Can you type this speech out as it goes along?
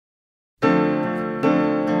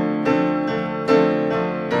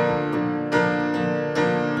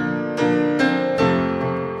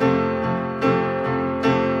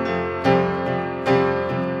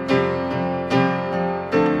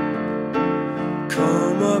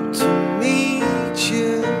come up to meet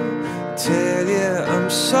you, tell you I'm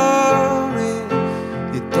sorry.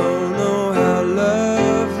 You don't know how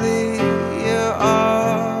lovely you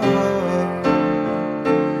are.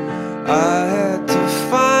 I had to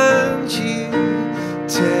find you,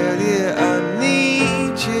 tell you I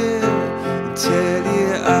need you, tell you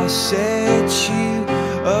I set you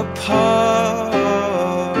apart.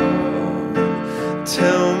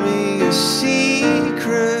 Tell me your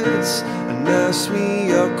secrets and ask me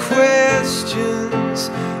your questions.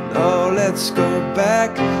 Now let's go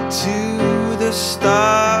back to the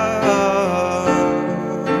start.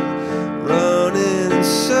 Running in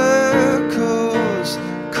circles,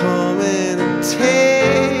 coming in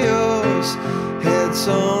tails, heads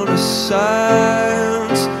on the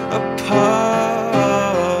sides apart.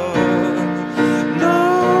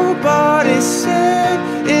 Nobody said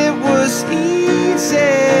it was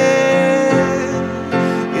easy.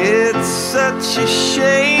 It's such a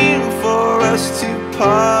shame for us to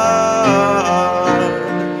part.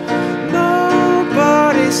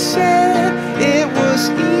 Nobody said it was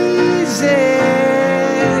easy.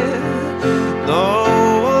 No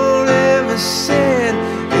one ever said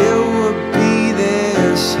it would be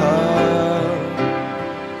this hard.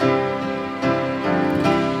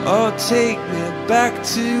 Oh, take me back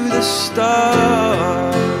to the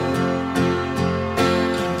start.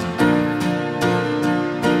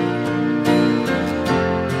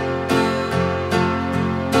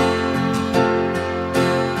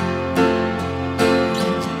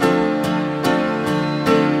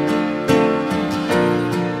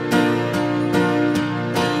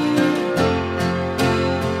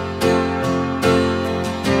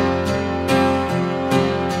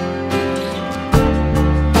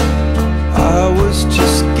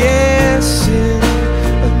 Just guessing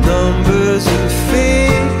at numbers and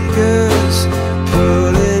figures,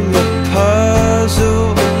 pulling your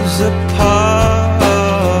puzzles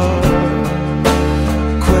apart.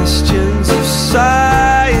 Questions of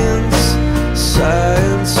science,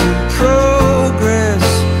 science and progress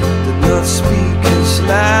did not speak as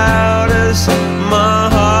loud as my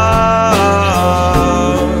heart.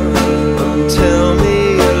 Tell me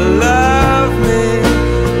you love me,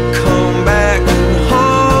 come back and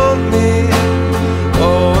haunt me.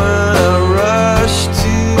 Oh, when I rush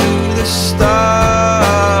to the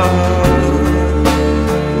start,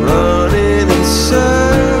 running in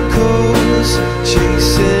circles,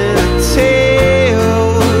 chasing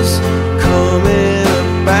tails, coming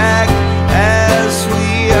back as we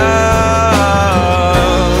are.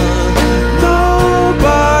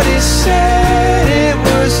 Nobody said it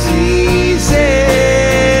was easy.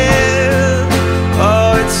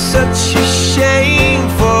 Oh, it's such a shame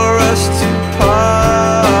for us to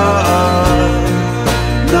part.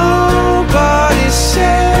 Nobody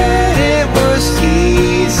said it was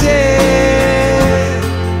easy.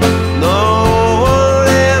 No one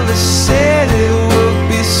ever said it would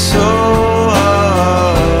be so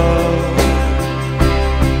hard.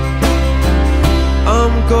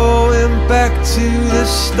 I'm going back to the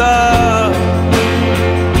start.